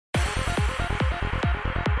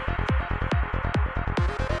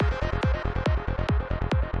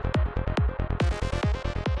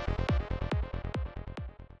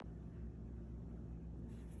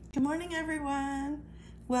morning, everyone.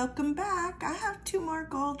 Welcome back. I have 2 more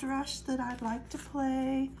Gold Rush that I'd like to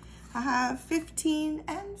play. I have 15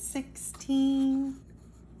 and 16.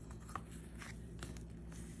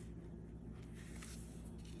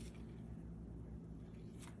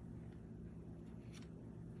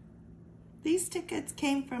 These tickets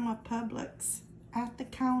came from a Publix at the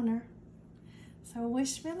counter. So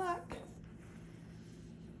wish me luck.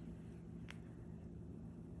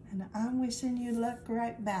 And I'm wishing you luck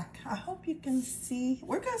right back. I hope you can see.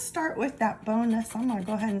 We're going to start with that bonus. I'm going to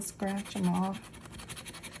go ahead and scratch them off.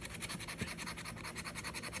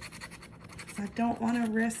 I don't want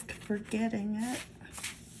to risk forgetting it.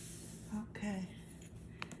 Okay.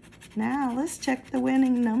 Now let's check the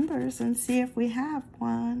winning numbers and see if we have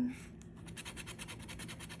one.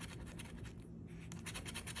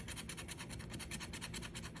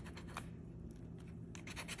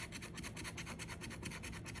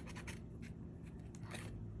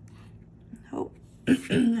 Oh,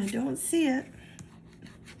 I don't see it.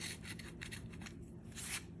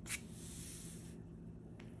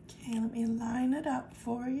 Okay, let me line it up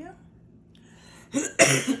for you.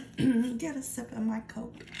 Get a sip of my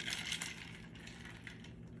Coke.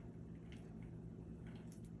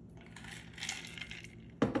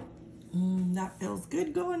 That feels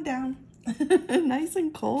good going down. Nice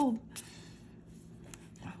and cold.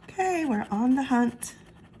 Okay, we're on the hunt.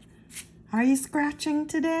 Are you scratching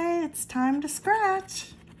today? It's time to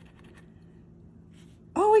scratch.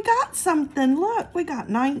 Oh, we got something. Look, we got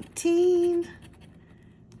 19.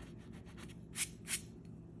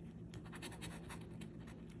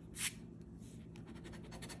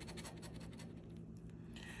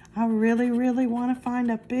 I really want to find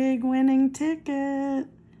a big winning ticket.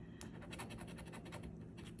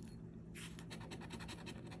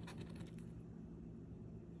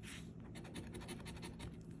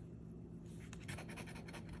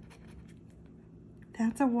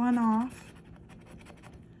 That's a one-off.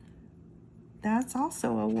 That's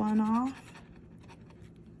also a one-off.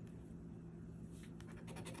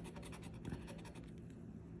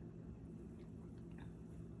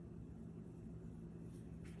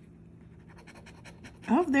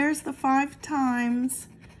 Oh, there's the 5 times.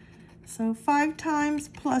 So 5 times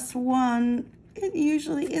plus 1, it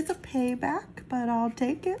usually is a payback, but I'll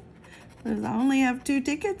take it. Because I only have 2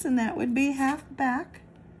 tickets, and that would be half back,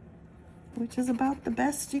 which is about the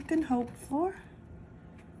best you can hope for.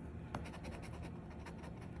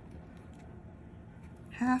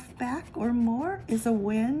 Half back or more is a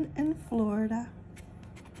win in Florida.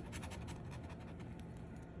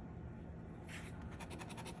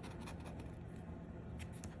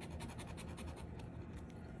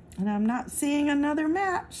 And I'm not seeing another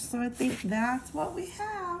match, so I think that's what we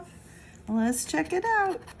have. Let's check it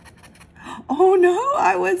out. Oh no,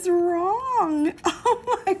 I was wrong.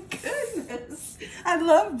 Oh my goodness. I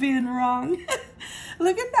love being wrong.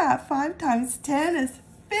 Look at that. 5 times 10 is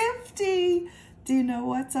 50. Do you know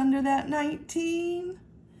what's under that 19?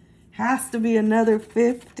 Has to be another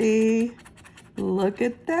 50. Look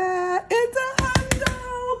at that. It's a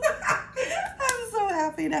hundo. I'm so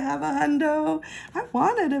happy to have a hundo. I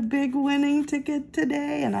wanted a big winning ticket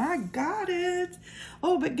today, and I got it.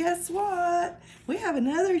 Oh, but guess what? We have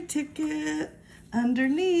another ticket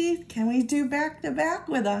underneath. Can we do back-to-back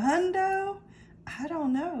with a hundo? I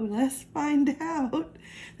don't know. Let's find out.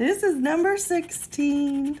 This is number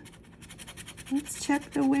 16. Let's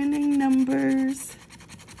check the winning numbers.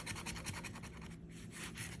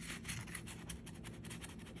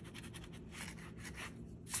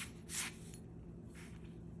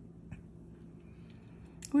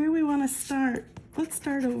 Where we want to start? Let's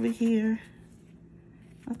start over here.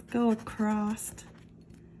 Let's go across.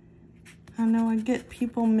 I know I get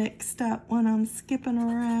people mixed up when I'm skipping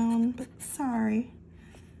around, but sorry.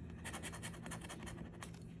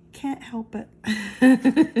 Can't help it.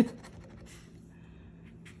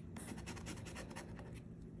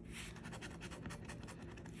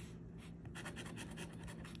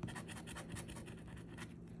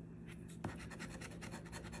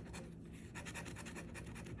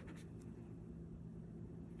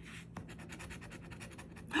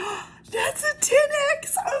 That's a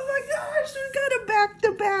 10X. Oh my gosh, we got a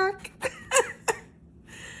back-to-back.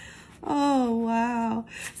 Oh, wow.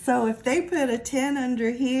 So if they put a 10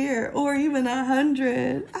 under here or even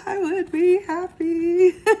 100, I would be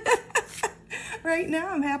happy. Right now,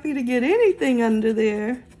 I'm happy to get anything under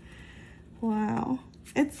there. Wow.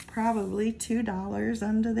 It's probably $2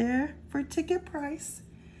 under there for ticket price.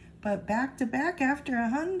 But back-to-back after a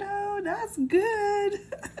hundo, that's good.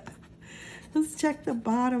 Let's check the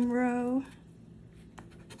bottom row.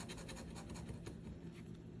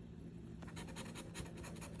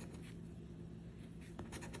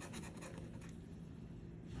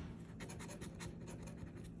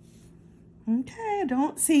 Okay, I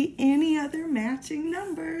don't see any other matching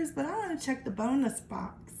numbers, but I want to check the bonus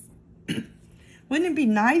box. Wouldn't it be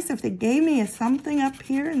nice if they gave me something up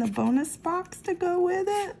here in the bonus box to go with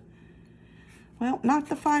it? Well, not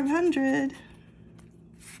the 500.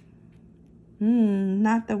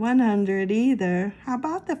 Not the 100 either. How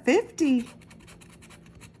about the 50?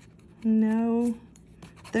 No.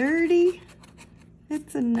 30?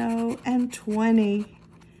 It's a no. And 20.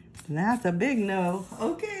 That's a big no.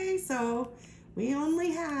 Okay, so we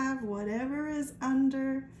only have whatever is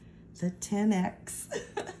under the 10x.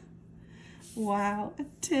 Wow,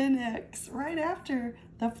 10x right after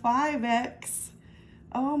the 5x.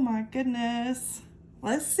 Oh my goodness.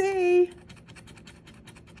 Let's see.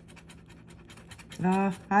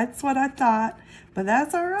 That's what I thought, but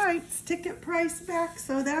that's all right. It's ticket price back,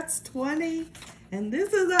 so that's 20, and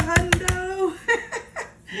this is a hundo.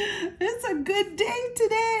 It's a good day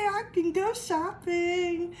today. I can go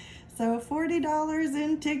shopping. So $40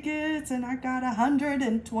 in tickets, and I got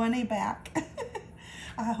 120 back.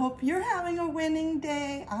 I hope you're having a winning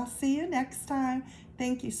day. I'll see you next time.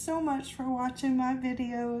 Thank you so much for watching my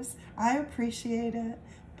videos. I appreciate it.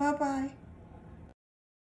 Bye-bye.